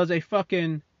and does a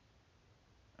fucking,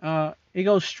 it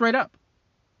goes straight up.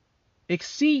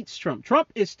 Exceeds Trump.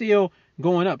 Trump is still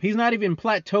going up. He's not even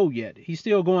plateaued yet. He's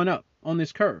still going up on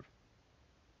this curve.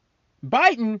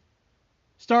 Biden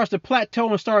starts to plateau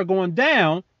and start going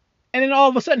down, and then all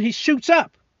of a sudden he shoots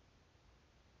up.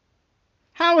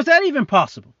 How is that even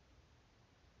possible?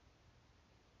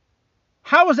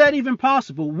 How is that even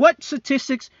possible? What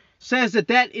statistics says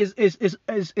that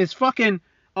is fucking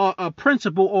a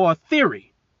principle or a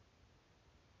theory?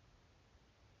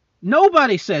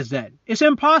 Nobody says that. It's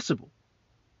impossible.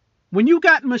 When you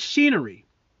got machinery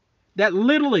that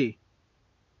literally,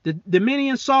 the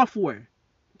Dominion software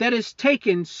that is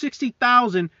taking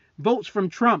 60,000 votes from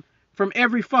Trump from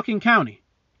every fucking county.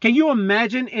 Can you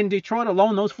imagine in Detroit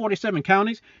alone, those 47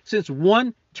 counties, since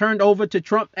one turned over to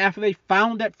Trump after they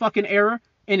found that fucking error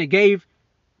and it gave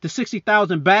the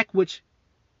 60,000 back, which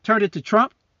turned it to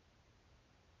Trump?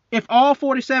 If all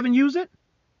 47 use it?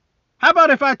 How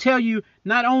about if I tell you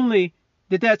not only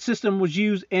that system was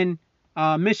used in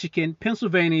Michigan,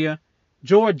 Pennsylvania,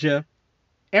 Georgia,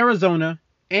 Arizona,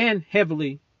 and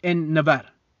heavily in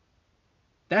Nevada?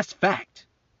 That's fact.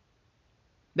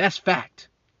 That's fact.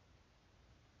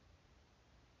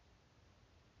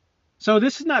 So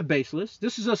this is not baseless.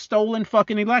 This is a stolen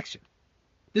fucking election.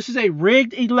 This is a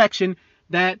rigged election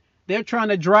that they're trying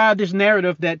to drive this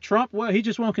narrative that Trump, well, he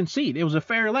just won't concede. It was a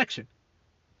fair election.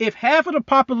 If half of the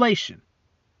population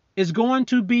is going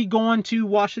to be going to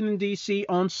Washington, D.C.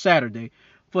 on Saturday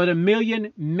for the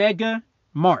Million Mega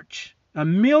March.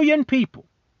 1,000,000 people.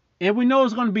 And we know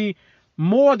it's going to be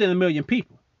more than 1,000,000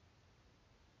 people.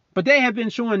 But they have been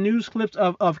showing news clips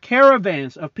of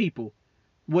caravans of people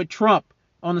with Trump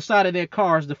on the side of their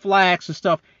cars, the flags and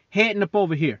stuff, heading up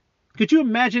over here. Could you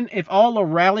imagine if all the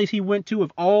rallies he went to,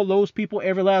 if all those people,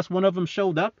 every last one of them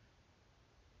showed up?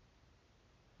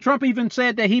 Trump even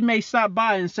said that he may stop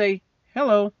by and say,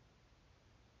 hello.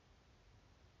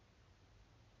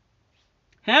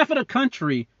 Half of the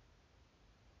country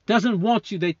doesn't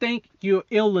want you. They think you're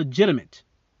illegitimate.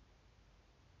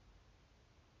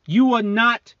 You are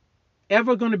not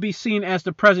ever going to be seen as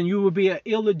the president. You will be an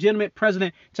illegitimate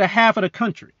president to half of the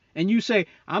country. And you say,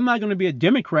 I'm not going to be a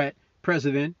Democrat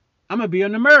president. I'm going to be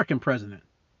an American president.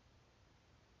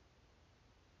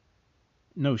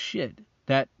 No shit.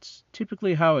 That's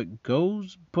typically how it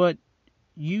goes. But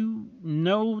you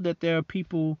know that there are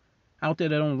people out there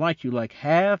that don't like you, like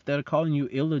half that are calling you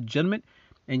illegitimate.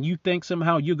 And you think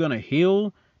somehow you're going to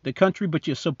heal the country, but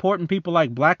you're supporting people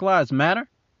like Black Lives Matter?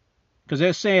 Because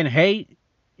they're saying, hey,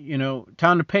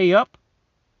 time to pay up.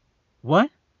 What?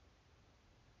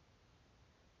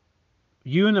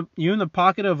 You in the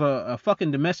pocket of a fucking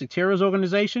domestic terrorist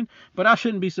organization? But I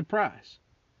shouldn't be surprised.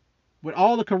 With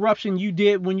all the corruption you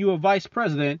did when you were vice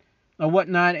president or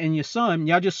whatnot, and your son,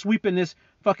 y'all just sweeping this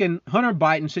fucking Hunter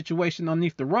Biden situation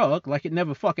underneath the rug like it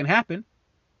never fucking happened.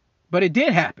 But it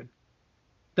did happen.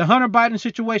 The Hunter Biden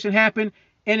situation happened,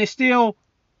 and it's still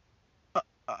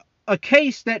a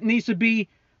case that needs to be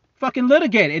fucking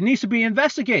litigated. It needs to be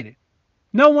investigated.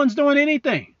 No one's doing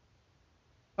anything.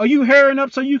 Are you hairing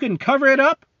up so you can cover it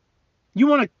up? You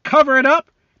want to cover it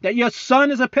up? That your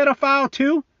son is a pedophile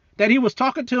too? That he was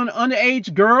talking to an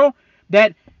underage girl?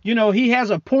 That, he has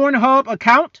a Pornhub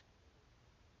account?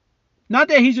 Not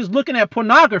that he's just looking at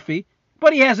pornography,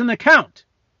 but he has an account.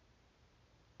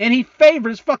 And he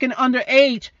favors fucking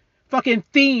underage fucking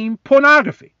theme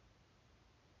pornography.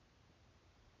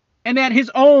 And that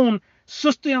his own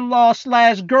sister-in-law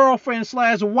 / girlfriend /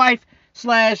 wife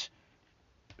 /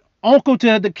 uncle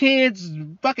to the kids,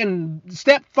 fucking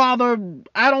stepfather,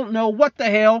 I don't know what the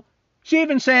hell. She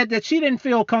even said that she didn't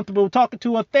feel comfortable talking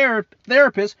to a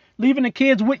therapist, leaving the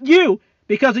kids with you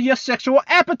because of your sexual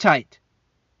appetite.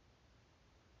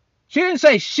 She didn't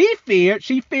say she feared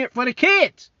for the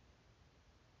kids.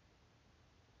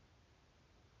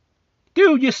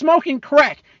 Dude, you're smoking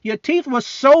crack. Your teeth were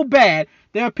so bad.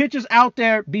 There are pictures out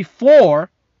there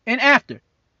before and after.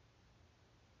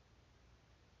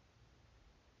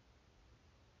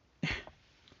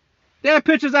 There are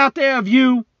pictures out there of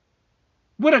you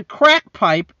with a crack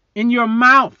pipe in your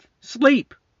mouth,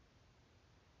 sleep.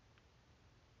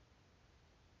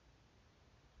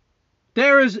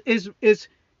 There is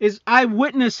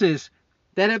eyewitnesses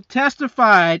that have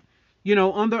testified,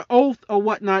 under oath or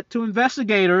whatnot to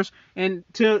investigators and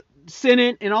to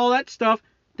Senate and all that stuff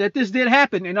that this did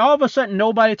happen. And all of a sudden,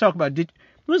 nobody talk about it.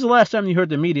 When was the last time you heard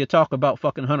the media talk about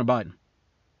fucking Hunter Biden?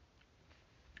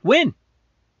 When?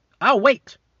 I'll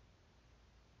wait.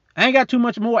 I ain't got too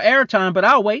much more airtime, but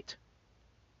I'll wait.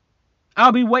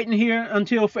 I'll be waiting here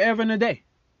until forever and a day.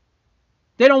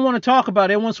 They don't want to talk about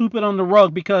it. They want to sweep it on the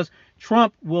rug because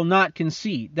Trump will not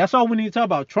concede. That's all we need to talk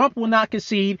about. Trump will not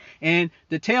concede. And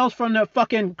the tales from the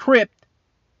fucking crypt,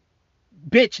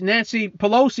 bitch Nancy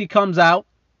Pelosi comes out.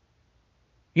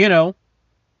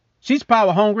 She's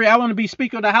power hungry. I want to be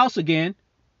Speaker of the House again.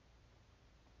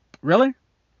 Really?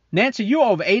 Nancy, you're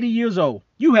over 80 years old.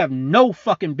 You have no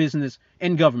fucking business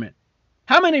in government.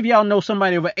 How many of y'all know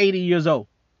somebody over 80 years old?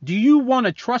 Do you want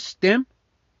to trust them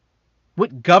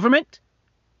with government?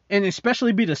 And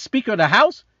especially be the Speaker of the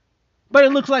House? But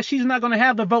it looks like she's not going to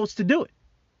have the votes to do it.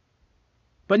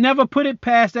 But never put it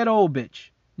past that old bitch.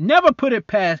 Never put it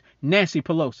past Nancy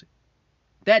Pelosi.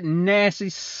 That nasty,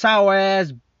 sour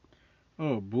ass.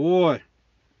 Oh boy.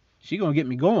 She going to get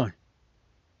me going.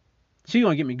 She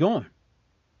going to get me going.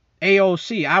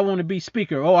 AOC, I want to be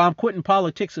Speaker. Oh, I'm quitting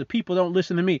politics so people don't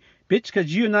listen to me. Bitch,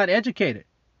 because you're not educated.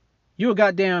 You're a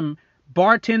goddamn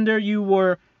bartender. You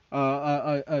were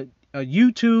a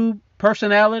YouTube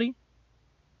personality.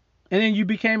 And then you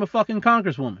became a fucking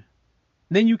congresswoman.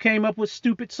 Then you came up with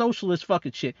stupid socialist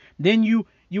fucking shit. Then you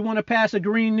want to pass a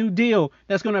Green New Deal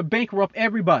that's going to bankrupt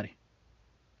everybody.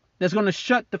 That's going to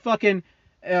shut the fucking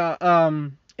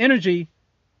energy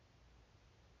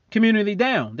community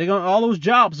down. They're going all those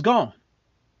jobs gone.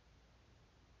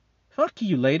 Fuck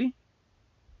you, lady.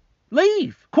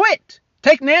 Leave. Quit.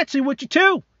 Take Nancy with you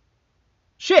too.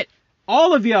 Shit.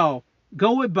 All of y'all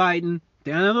go with Biden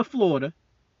down in Florida.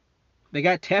 They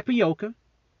got tapioca.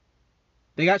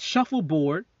 They got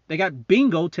shuffleboard. They got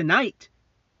bingo tonight.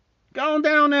 Go on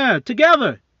down there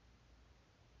together.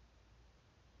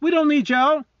 We don't need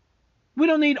y'all. We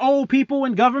don't need old people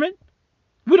in government.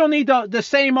 We don't need the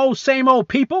same old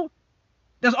people.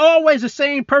 There's always the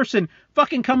same person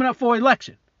fucking coming up for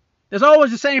election. There's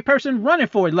always the same person running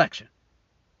for election.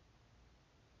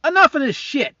 Enough of this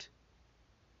shit.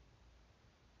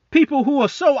 People who are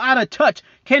so out of touch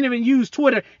can't even use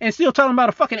Twitter and still talking about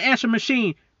a fucking answer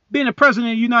machine being the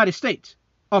president of the United States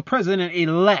or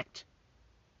president-elect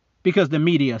because the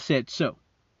media said so.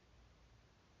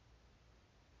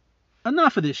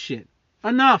 Enough of this shit.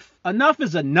 Enough. Enough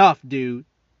is enough, dude.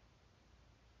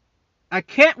 I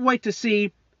can't wait to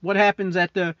see what happens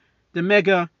at the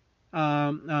mega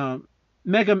 1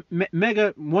 million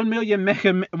mega,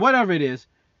 whatever it is,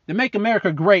 the Make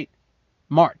America Great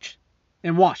March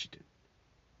in Washington.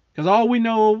 Because all we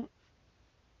know,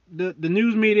 the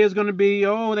news media is going to be,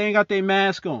 oh, they ain't got their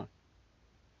mask on.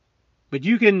 But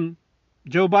you can,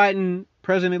 Joe Biden,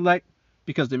 president-elect,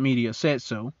 because the media said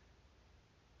so.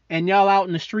 And y'all out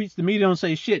in the streets, the media don't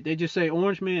say shit. They just say,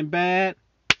 Orange Man bad.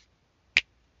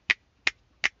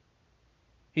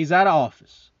 He's out of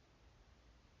office.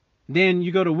 Then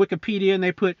you go to Wikipedia and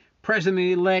they put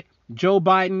president-elect Joe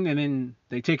Biden, and then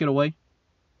they take it away.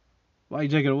 Why you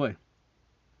take it away?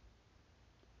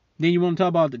 Then you want to talk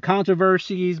about the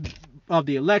controversies of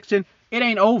the election. It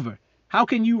ain't over. How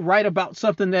can you write about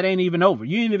something that ain't even over?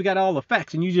 You ain't even got all the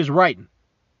facts and you just writing.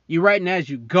 You writing as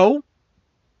you go.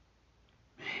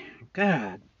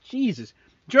 God, Jesus.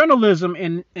 Journalism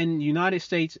in the United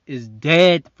States is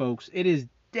dead, folks. It is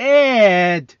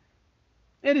dead.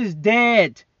 It is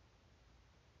dead.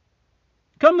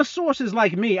 Come to sources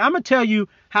like me. I'm going to tell you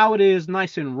how it is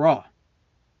nice and raw.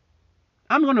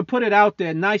 I'm going to put it out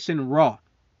there nice and raw.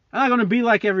 I'm not going to be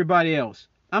like everybody else.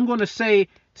 I'm going to say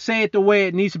it the way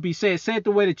it needs to be said. Say it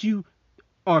the way that you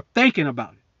are thinking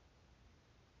about it.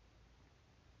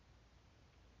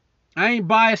 I ain't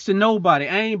biased to nobody.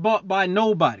 I ain't bought by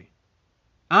nobody.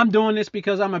 I'm doing this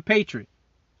because I'm a patriot.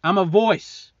 I'm a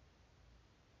voice.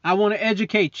 I want to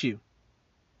educate you.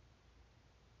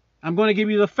 I'm going to give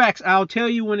you the facts. I'll tell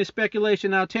you when it's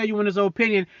speculation. I'll tell you when it's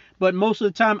opinion. But most of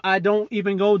the time, I don't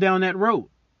even go down that road.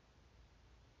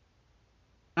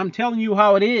 I'm telling you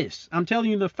how it is. I'm telling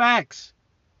you the facts.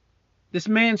 This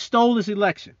man stole this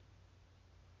election.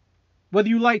 Whether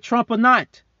you like Trump or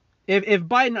not. If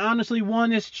Biden honestly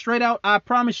won this straight out, I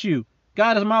promise you,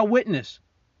 God is my witness.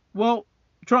 Well,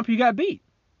 Trump, you got beat.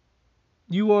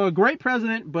 You were a great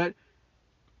president, but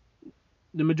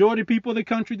the majority of people in the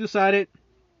country decided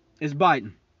it's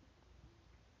Biden.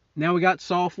 Now we got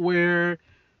software,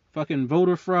 fucking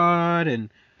voter fraud,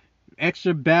 and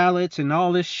extra ballots, and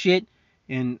all this shit.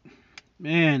 And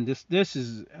man, this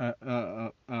is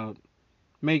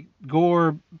make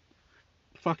Gore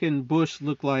fucking Bush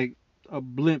look like a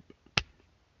blimp.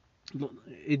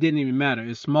 It didn't even matter.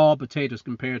 It's small potatoes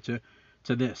compared to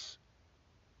this.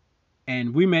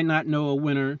 And we may not know a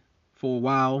winner for a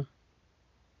while.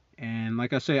 And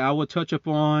like I say, I will touch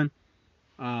upon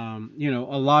a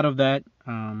lot of that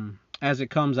as it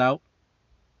comes out.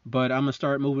 But I'm going to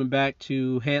start moving back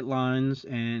to headlines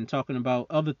and talking about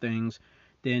other things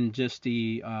than just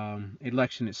the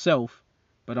election itself.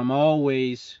 But I'm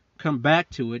always come back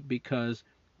to it because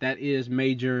that is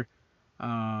major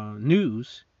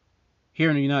news here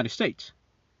in the United States.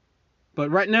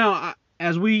 But right now,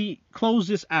 as we close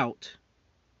this out,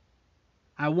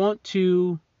 I want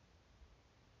to,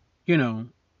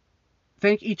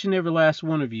 thank each and every last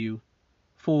one of you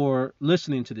for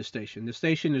listening to this station. The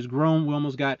station has grown. We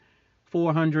almost got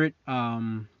 400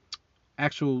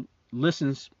 actual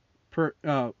listens per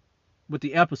with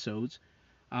the episodes.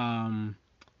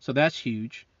 So that's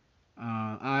huge.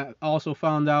 I also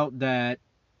found out that,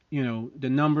 the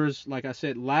numbers, like I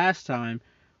said last time,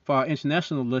 for our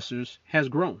international listeners has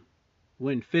grown.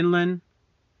 We're in Finland.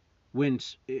 We're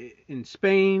in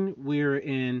Spain. We're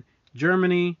in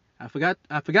Germany. I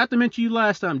forgot to mention you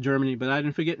last time, Germany, but I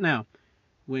didn't forget now.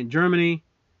 We're in Germany,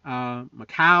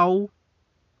 Macau.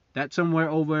 That's somewhere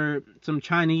over some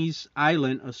Chinese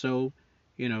island or so,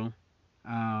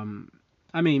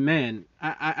 man,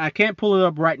 I can't pull it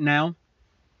up right now,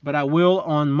 but I will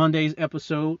on Monday's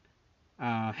episode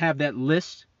have that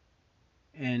list.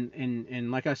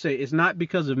 And like I say, it's not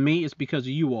because of me, it's because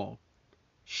of you all.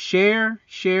 Share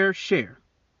these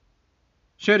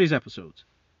episodes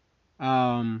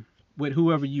with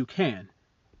whoever you can.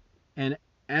 And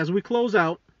as we close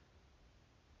out,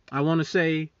 I want to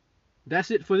say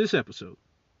that's it for this episode.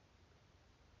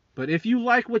 But if you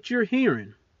like what you're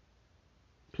hearing,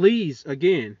 please,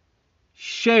 again,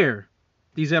 share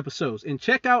these episodes and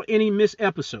check out any missed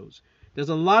episodes. There's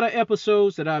a lot of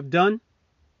episodes that I've done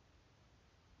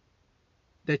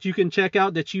that you can check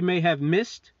out that you may have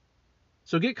missed.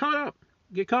 So get caught up.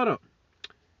 Get caught up.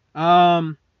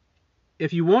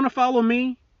 If you want to follow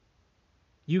me,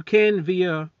 you can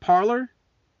via Parler.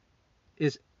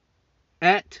 It's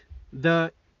at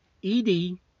the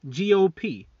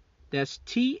EDGOP. That's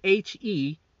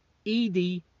THEEDGOP.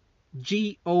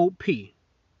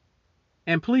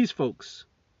 And please, folks,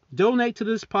 donate to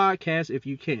this podcast if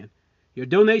you can. Your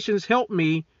donations help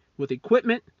me with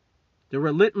equipment, the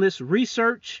relentless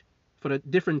research for the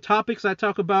different topics I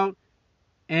talk about,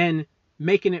 and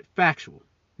making it factual,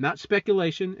 not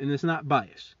speculation, and it's not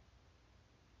bias.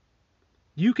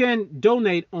 You can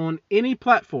donate on any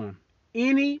platform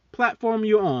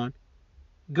you're on.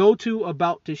 Go to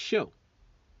About This Show.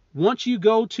 Once you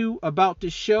go to About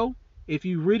This Show, if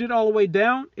you read it all the way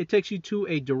down, it takes you to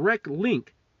a direct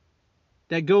link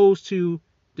that goes to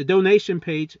the donation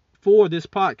page for this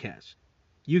podcast.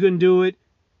 You can do it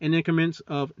in increments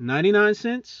of 99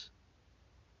 cents,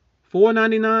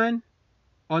 $4.99,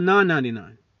 or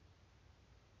 $9.99.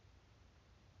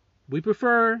 We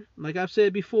prefer, like I've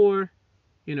said before,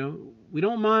 we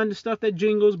don't mind the stuff that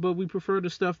jingles, but we prefer the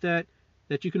stuff that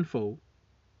you can fold.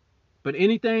 But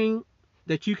anything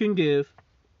that you can give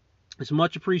is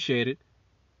much appreciated.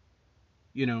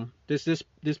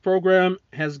 This program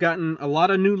has gotten a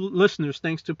lot of new listeners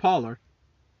thanks to Parler.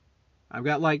 I've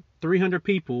got like 300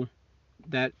 people,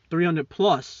 300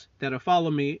 plus, that have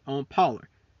followed me on Parler.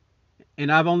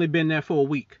 And I've only been there for a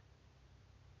week.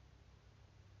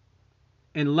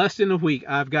 In less than a week,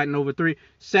 I've gotten over 3.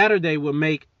 Saturday will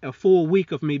make a full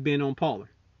week of me being on Parler.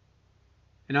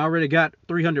 And I already got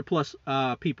 300 plus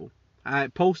people. I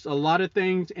post a lot of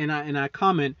things, and I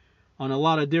comment on a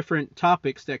lot of different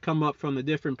topics that come up from the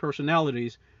different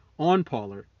personalities on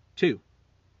Parler too.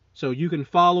 So you can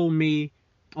follow me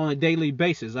on a daily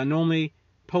basis. I normally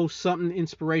post something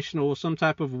inspirational or some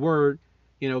type of word,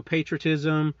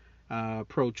 patriotism,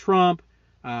 pro-Trump,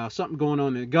 something going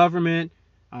on in the government,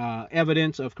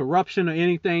 evidence of corruption or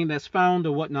anything that's found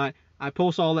or whatnot. I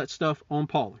post all that stuff on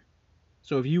Parler.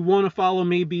 So if you want to follow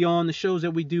me beyond the shows that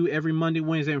we do every Monday,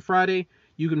 Wednesday, and Friday,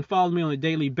 you can follow me on a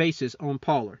daily basis on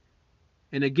Parler.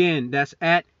 And again, that's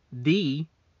at the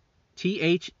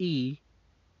THEEDGOP.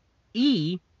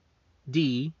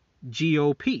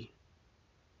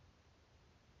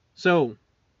 So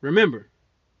remember,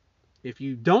 if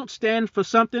you don't stand for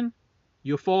something,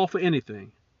 you'll fall for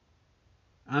anything.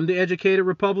 I'm the Educated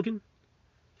Republican.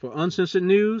 For Uncensored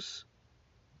News,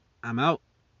 I'm out.